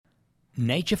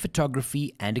nature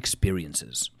photography and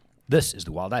experiences. This is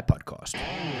the Wild Eye Podcast.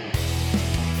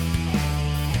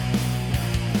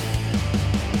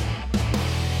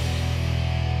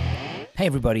 Hey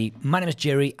everybody, my name is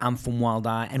Gerry, I'm from Wild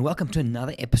Eye, and welcome to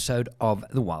another episode of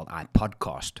the Wild Eye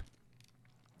Podcast.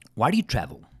 Why do you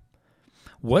travel?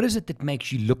 What is it that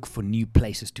makes you look for new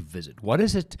places to visit? What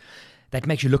is it that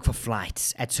makes you look for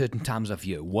flights at certain times of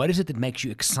year? What is it that makes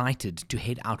you excited to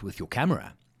head out with your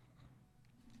camera?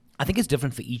 I think it's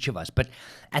different for each of us, but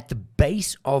at the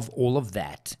base of all of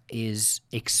that is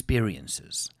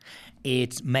experiences.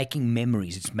 It's making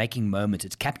memories, it's making moments,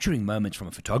 it's capturing moments from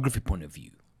a photography point of view,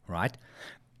 right?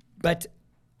 But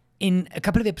in a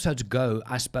couple of episodes ago,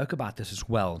 I spoke about this as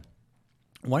well.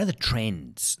 One of the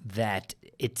trends that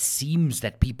it seems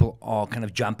that people are kind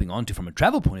of jumping onto from a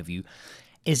travel point of view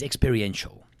is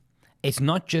experiential. It's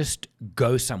not just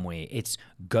go somewhere, it's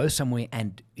go somewhere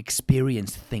and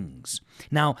experience things.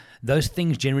 Now, those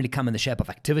things generally come in the shape of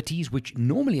activities, which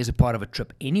normally is a part of a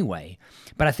trip anyway,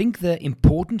 but I think the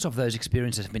importance of those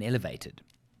experiences have been elevated.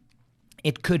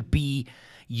 It could be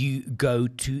you go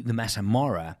to the Masai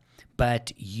Mara,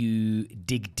 but you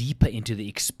dig deeper into the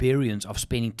experience of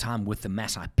spending time with the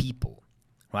Masai people,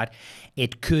 right?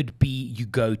 It could be you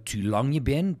go to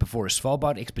Longyearbyen before a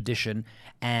Svalbard expedition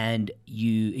and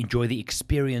you enjoy the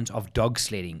experience of dog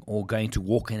sledding or going to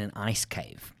walk in an ice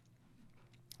cave.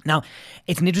 Now,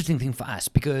 it's an interesting thing for us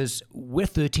because we're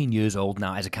 13 years old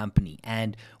now as a company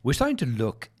and we're starting to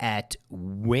look at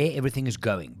where everything is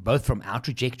going, both from our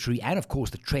trajectory and, of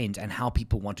course, the trends and how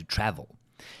people want to travel.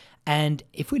 And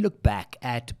if we look back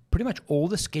at pretty much all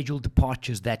the scheduled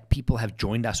departures that people have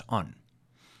joined us on,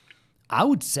 I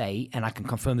would say, and I can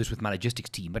confirm this with my logistics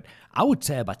team, but I would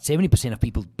say about 70% of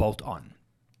people bolt on.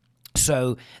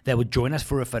 So they would join us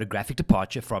for a photographic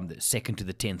departure from the 2nd to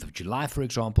the 10th of July, for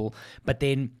example, but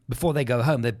then before they go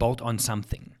home, they bolt on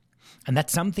something. And that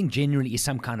something generally is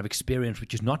some kind of experience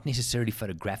which is not necessarily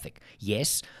photographic.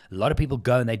 Yes, a lot of people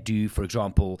go and they do, for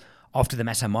example, after the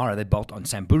Masai Mara, they bolt on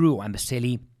Samburu or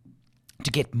Amboseli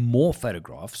to get more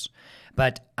photographs,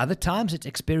 but other times it's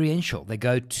experiential. They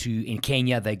go to, in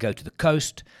Kenya, they go to the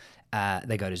coast,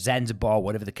 they go to Zanzibar,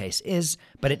 whatever the case is,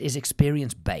 but it is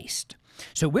experience-based.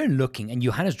 So we're looking, and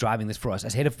Johanna's driving this for us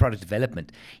as head of product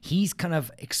development. He's kind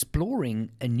of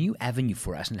exploring a new avenue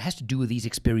for us, and it has to do with these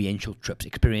experiential trips,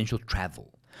 experiential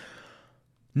travel.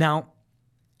 Now,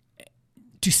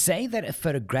 to say that a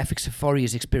photographic safari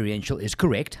is experiential is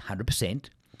correct, 100%,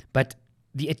 but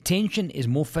the attention is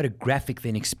more photographic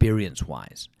than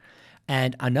experience-wise.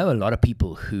 And I know a lot of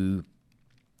people who,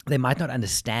 they might not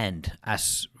understand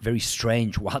us very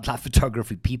strange wildlife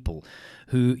photography people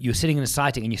who you're sitting in a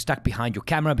sighting and you're stuck behind your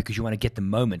camera because you want to get the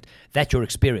moment. That's your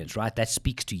experience, right? That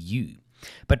speaks to you.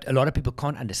 But a lot of people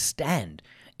can't understand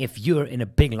if you're in a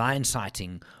big lion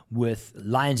sighting with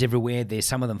lions everywhere, there's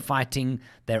some of them fighting,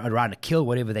 they're around a kill,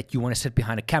 whatever, that you want to sit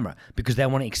behind a camera because they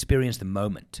want to experience the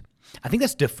moment. I think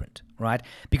that's different, right?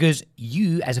 Because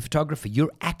you, as a photographer,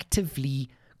 you're actively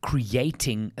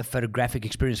creating a photographic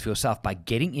experience for yourself by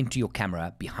getting into your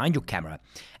camera, behind your camera,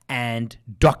 and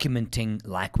documenting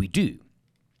like we do.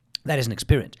 That is an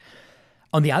experience.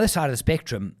 On the other side of the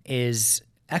spectrum is,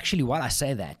 actually, while I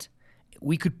say that,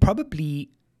 we could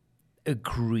probably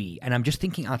agree, and I'm just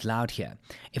thinking out loud here,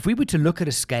 if we were to look at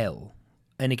a scale,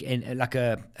 like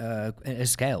a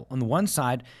scale, on the one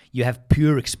side, you have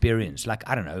pure experience, like,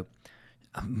 I don't know,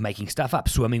 making stuff up,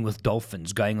 swimming with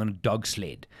dolphins, going on a dog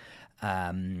sled,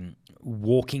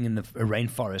 walking in the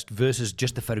rainforest versus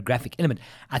just the photographic element.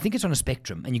 I think it's on a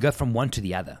spectrum, and you go from one to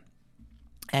the other.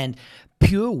 And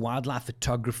pure wildlife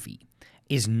photography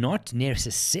is not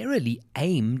necessarily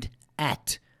aimed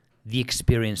at the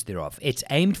experience thereof. It's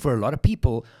aimed for a lot of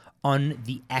people on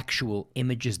the actual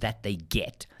images that they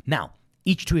get. Now,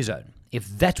 each to his own. If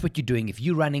that's what you're doing, if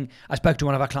you're running, I spoke to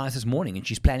one of our clients this morning, and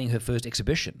she's planning her first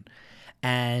exhibition.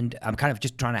 And I'm kind of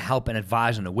just trying to help and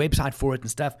advise on a website for it and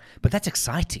stuff. But that's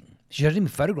exciting. She hasn't been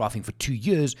photographing for 2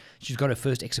 years. She's got her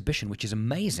first exhibition, which is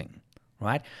amazing,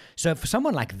 right? So for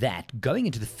someone like that, going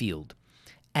into the field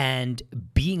and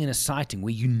being in a sighting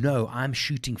where you know I'm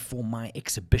shooting for my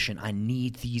exhibition, I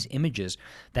need these images,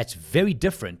 that's very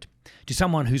different to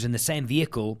someone who's in the same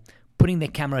vehicle, putting their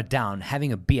camera down,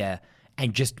 having a beer,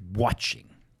 and just watching,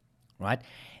 right?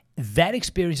 That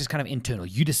experience is kind of internal.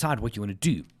 You decide what you want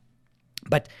to do.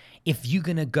 But if you're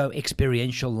going to go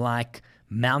experiential like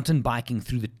mountain biking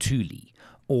through the Thule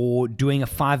or doing a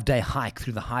 5-day hike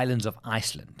through the highlands of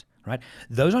Iceland, right?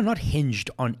 Those are not hinged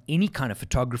on any kind of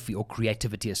photography or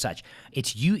creativity as such.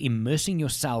 It's you immersing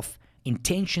yourself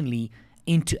intentionally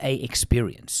into a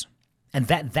experience. And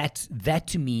that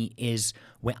to me is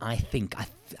where I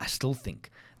still think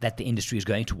that the industry is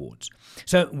going towards.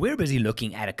 So we're busy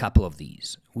looking at a couple of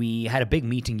these. We had a big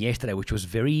meeting yesterday, which was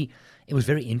very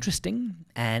interesting,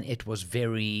 and it was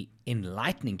very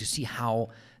enlightening to see how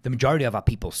the majority of our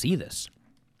people see this.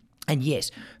 And yes,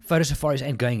 photo safaris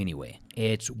ain't going anywhere.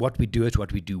 It's what we do. It's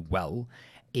what we do well.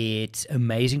 It's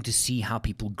amazing to see how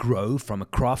people grow from a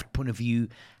craft point of view,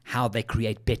 how they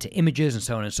create better images, and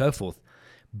so on and so forth.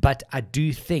 But I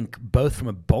do think both from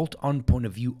a bolt-on point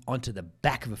of view onto the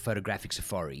back of a photographic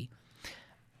safari,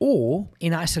 or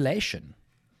in isolation,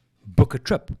 book a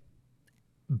trip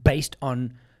based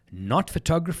on not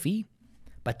photography,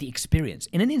 but the experience.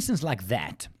 In an instance like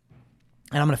that,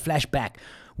 and I'm going to flash back,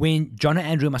 when John and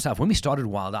Andrew and myself, when we started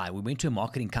Wild Eye, we went to a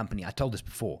marketing company, I told this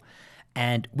before,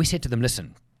 and we said to them,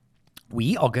 listen,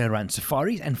 we are going to run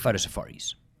safaris and photo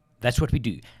safaris. That's what we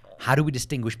do. How do we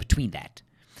distinguish between that?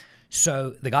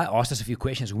 So the guy asked us a few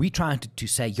questions. We tried to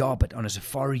say, yeah, but on a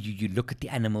safari, you look at the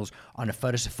animals. On a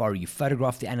photo safari, you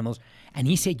photograph the animals. And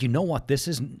he said, you know what, it's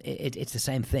the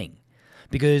same thing.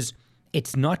 Because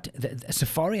it's not, a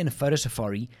safari and a photo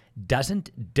safari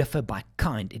doesn't differ by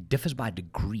kind. It differs by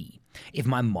degree. If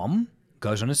my mom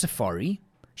goes on a safari,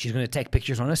 she's going to take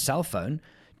pictures on her cell phone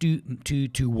to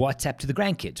WhatsApp to the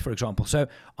grandkids, for example. So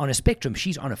on a spectrum,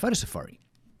 she's on a photo safari.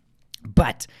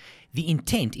 But the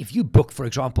intent, if you book, for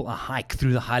example, a hike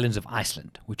through the highlands of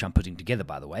Iceland, which I'm putting together,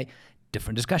 by the way,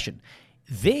 different discussion.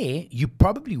 There, you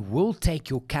probably will take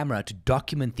your camera to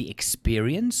document the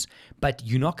experience, but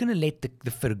you're not going to let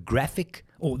the photographic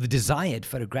or the desired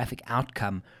photographic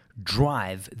outcome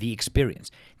drive the experience.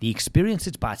 The experience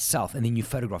is by itself, and then you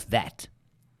photograph that.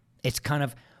 It's kind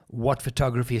of what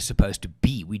photography is supposed to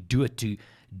be. We do it to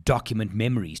document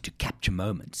memories, to capture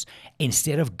moments,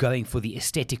 instead of going for the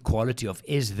aesthetic quality of,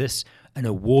 is this an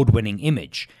award-winning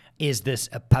image? Is this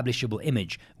a publishable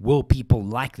image? Will people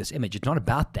like this image? It's not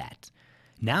about that.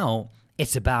 Now,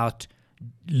 it's about,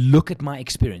 look at my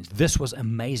experience. This was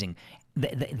amazing.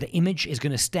 The image is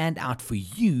going to stand out for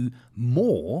you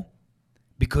more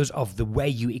because of the way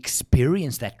you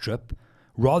experience that trip,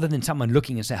 rather than someone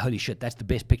looking and say, holy shit, that's the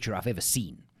best picture I've ever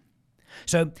seen.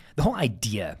 So the whole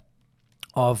idea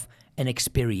of an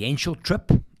experiential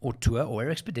trip or tour or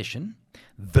expedition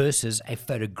versus a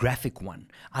photographic one,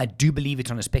 I do believe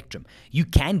it's on a spectrum. You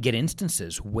can get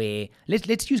instances where,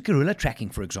 let's use guerrilla tracking,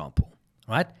 for example,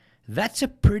 right? That's a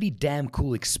pretty damn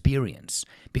cool experience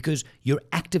because you're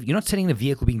active. You're not sitting in a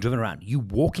vehicle being driven around. You're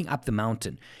walking up the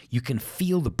mountain. You can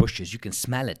feel the bushes. You can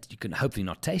smell it. You can hopefully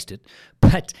not taste it,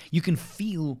 but you can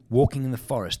feel walking in the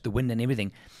forest, the wind and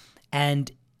everything.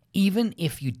 And even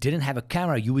if you didn't have a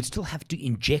camera, you would still have to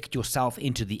inject yourself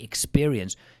into the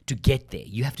experience to get there.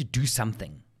 You have to do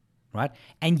something, right?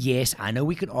 And yes, I know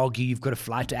we could argue you've got to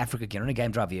fly to Africa, get on a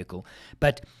game drive vehicle,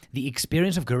 but the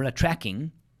experience of guerrilla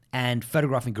tracking and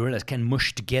photographing gorillas can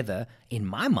mush together, in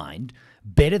my mind,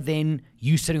 better than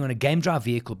you sitting on a game drive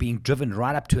vehicle being driven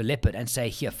right up to a leopard and say,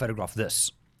 here, photograph this.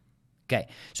 Okay,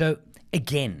 so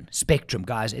again, spectrum,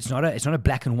 guys. It's not a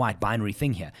black and white binary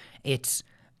thing here.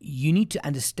 You need to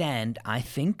understand, I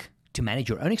think, to manage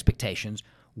your own expectations,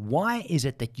 why is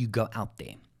it that you go out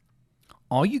there?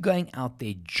 Are you going out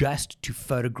there just to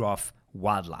photograph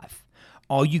wildlife?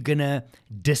 Are you going to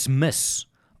dismiss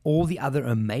all the other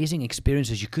amazing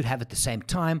experiences you could have at the same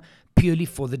time purely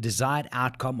for the desired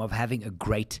outcome of having a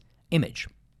great image?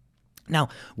 Now,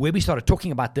 where we started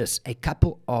talking about this a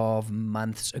couple of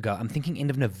months ago, I'm thinking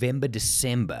end of November,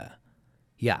 December.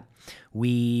 Yeah,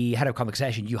 we had a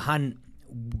conversation. Johan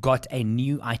got a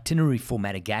new itinerary for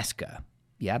Madagascar.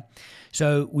 Yeah,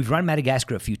 so we've run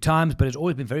Madagascar a few times, but it's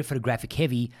always been very photographic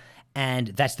heavy, and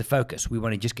that's the focus. We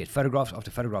want to just get photographs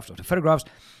after photographs after photographs.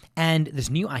 And this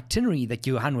new itinerary that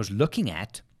Johan was looking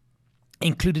at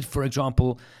included, for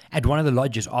example, at one of the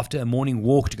lodges after a morning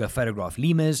walk to go photograph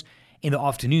lemurs. In the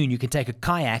afternoon, you can take a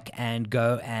kayak and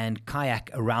go and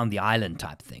kayak around the island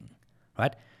type thing,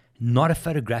 right? Not a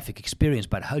photographic experience,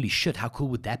 but holy shit, how cool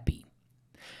would that be?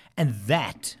 And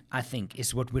that, I think,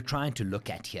 is what we're trying to look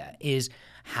at here, is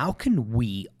how can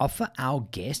we offer our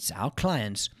guests, our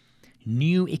clients,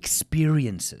 new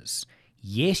experiences?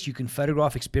 Yes, you can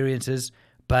photograph experiences,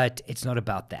 but it's not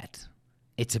about that.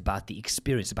 It's about the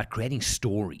experience, it's about creating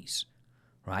stories,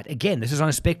 right? Again, this is on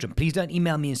a spectrum. Please don't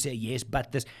email me and say, yes,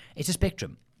 but this. It's a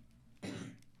spectrum.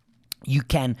 You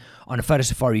can, on a photo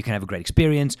safari, you can have a great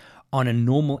experience. On a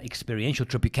normal experiential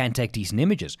trip, you can take decent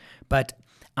images. But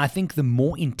I think the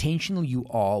more intentional you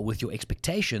are with your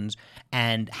expectations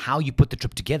and how you put the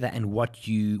trip together and what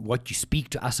you speak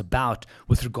to us about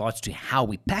with regards to how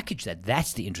we package that,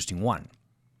 that's the interesting one.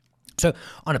 So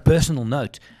on a personal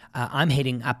note, I'm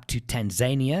heading up to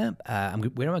Tanzania.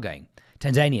 Where am I going?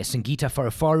 Tanzania, Singita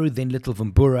Farufaru, then Little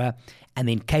Vumbura, and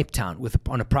then Cape Town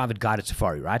on a private guided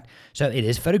safari, right? So it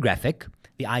is photographic.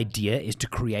 The idea is to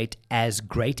create as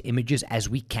great images as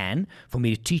we can for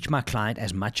me to teach my client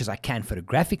as much as I can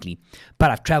photographically. But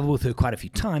I've traveled with her quite a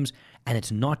few times, and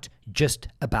it's not just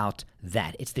about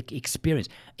that. It's the experience.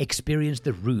 Experience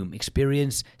the room.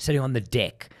 Experience sitting on the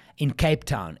deck. In Cape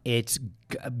Town, it's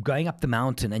going up the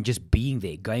mountain and just being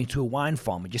there, going to a wine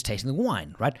farm and just tasting the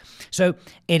wine, right? So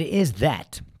it is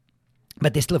that,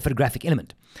 but there's still a photographic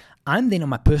element. I'm then on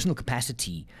my personal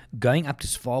capacity going up to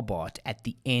Svalbard at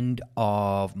the end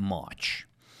of March.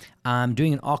 I'm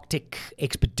doing an Arctic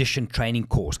expedition training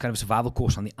course, kind of a survival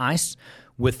course on the ice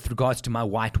with regards to my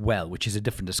white whale, which is a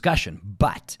different discussion.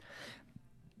 But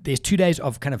there's 2 days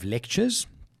of kind of lectures.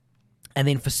 And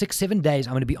then for 6-7 days,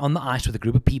 I'm going to be on the ice with a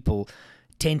group of people,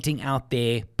 tenting out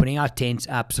there, putting our tents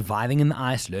up, surviving in the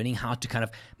ice, learning how to kind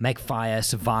of make fire,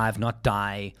 survive, not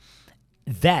die.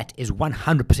 That is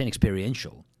 100%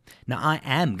 experiential. Now, I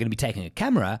am going to be taking a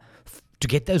camera to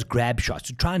get those grab shots,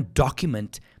 to try and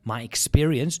document my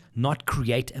experience, not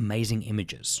create amazing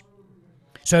images.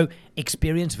 So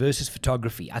experience versus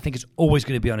photography, I think it's always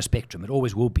going to be on a spectrum. It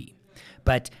always will be.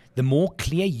 But the more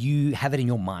clear you have it in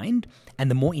your mind and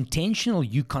the more intentional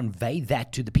you convey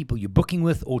that to the people you're booking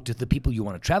with or to the people you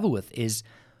want to travel with is,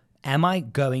 am I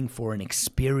going for an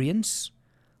experience,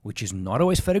 which is not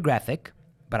always photographic,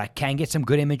 but I can get some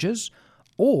good images,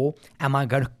 or am I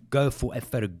going to go for a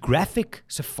photographic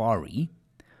safari,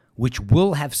 which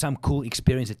will have some cool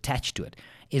experience attached to it?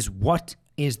 What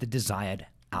is the desired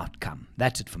outcome?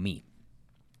 That's it for me.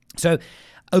 So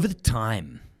over the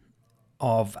time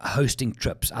of hosting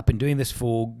trips, I've been doing this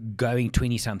for going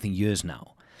 20-something years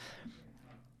now,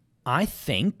 I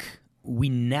think we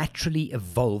naturally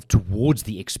evolve towards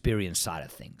the experience side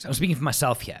of things. I'm speaking for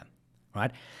myself here,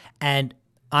 right? And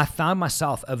I found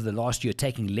myself over the last year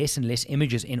taking less and less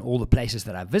images in all the places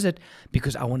that I visit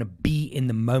because I want to be in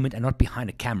the moment and not behind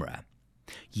a camera.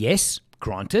 Yes,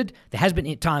 granted, there has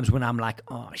been times when I'm like,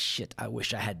 oh shit, I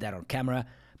wish I had that on camera,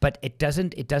 but it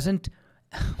doesn't,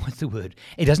 what's the word?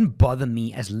 It doesn't bother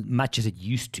me as much as it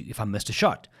used to if I missed a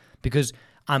shot because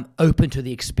I'm open to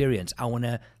the experience. I want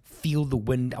to feel the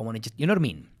wind. I want to just, you know what I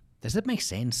mean? Does that make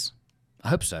sense? I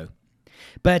hope so.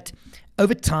 But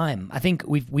over time, I think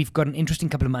we've got an interesting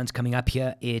couple of months coming up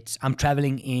here. I'm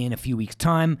traveling in a few weeks'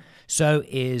 time. So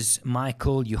is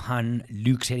Michael, Johan,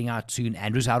 Luke's heading out soon.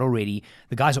 Andrew's out already.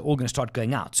 The guys are all going to start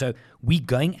going out. So we're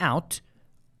going out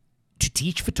to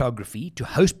teach photography, to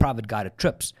host private guided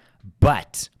trips.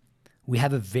 But we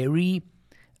have a very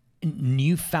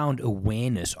newfound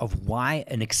awareness of why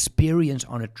an experience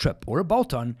on a trip or a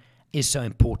bolt-on is so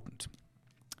important.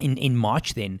 In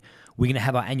March then, we're going to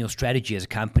have our annual strategy as a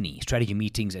company, strategy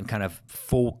meetings and kind of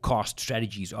forecast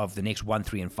strategies of the next 1,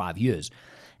 3, and 5 years.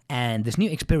 And this new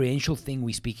experiential thing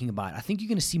we're speaking about, I think you're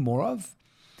going to see more of.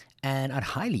 And I'd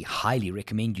highly, highly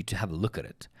recommend you to have a look at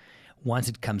it once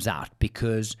it comes out.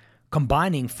 Because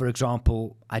combining, for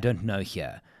example, I don't know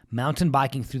here, mountain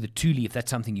biking through the Tule, if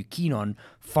that's something you're keen on,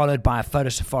 followed by a photo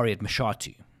safari at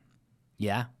Mashatu.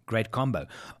 Yeah, great combo.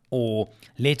 Or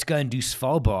let's go and do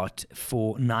Svalbard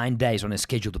for 9 days on a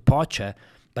scheduled departure,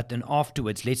 but then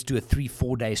afterwards, let's do a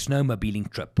 3-4 day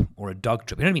snowmobiling trip or a dog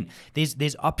trip. You know what I mean?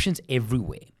 There's options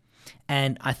everywhere.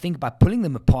 And I think by pulling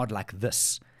them apart like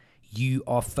this, you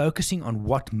are focusing on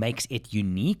what makes it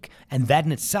unique, and that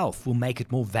in itself will make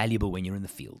it more valuable when you're in the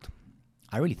field.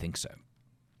 I really think so.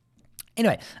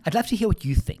 Anyway, I'd love to hear what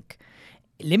you think.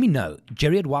 Let me know,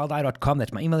 gerry@wildeye.com,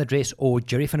 that's my email address, or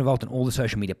Gerry van der Walt on all the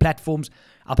social media platforms.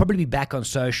 I'll probably be back on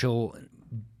social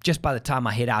just by the time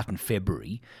I head out in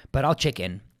February, but I'll check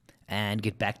in and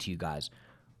get back to you guys.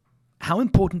 How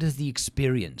important is the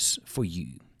experience for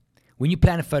you? When you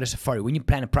plan a photo safari, when you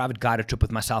plan a private guided trip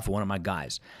with myself or one of my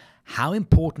guys, how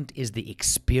important is the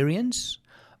experience,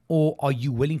 or are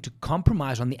you willing to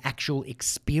compromise on the actual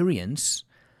experience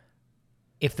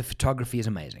if the photography is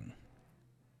amazing?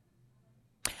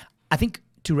 I think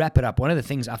to wrap it up, one of the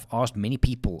things I've asked many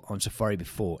people on safari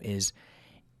before is,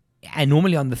 and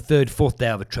normally on the 3rd, 4th day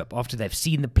of a trip, after they've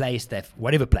seen the place,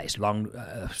 whatever place,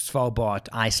 Svalbard,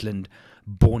 Iceland,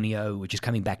 Borneo, which is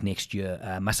coming back next year,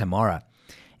 Masai Mara,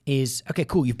 is, okay,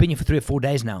 cool, you've been here for 3 or 4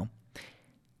 days now.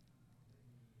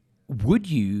 Would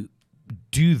you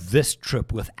do this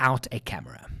trip without a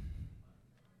camera?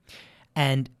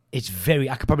 And I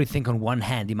could probably think on one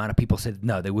hand the amount of people said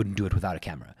no, they wouldn't do it without a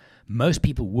camera. Most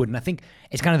people would, and I think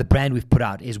it's kind of the brand we've put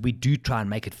out is we do try and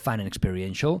make it fun and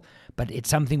experiential, but it's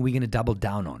something we're going to double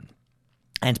down on.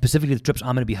 and specifically the trips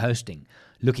I'm going to be hosting,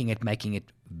 looking at making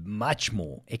it much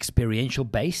more experiential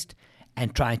based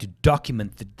and trying to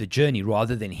document the journey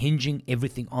rather than hinging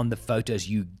everything on the photos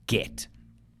you get.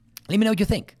 Let me know what you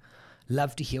think.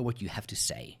 Love to hear what you have to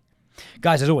say.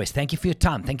 Guys, as always, thank you for your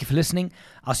time. Thank you for listening.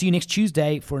 I'll see you next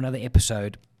Tuesday for another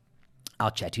episode.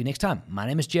 I'll chat to you next time. My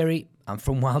name is Gerry. I'm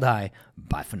from Wild Eye.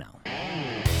 Bye for now.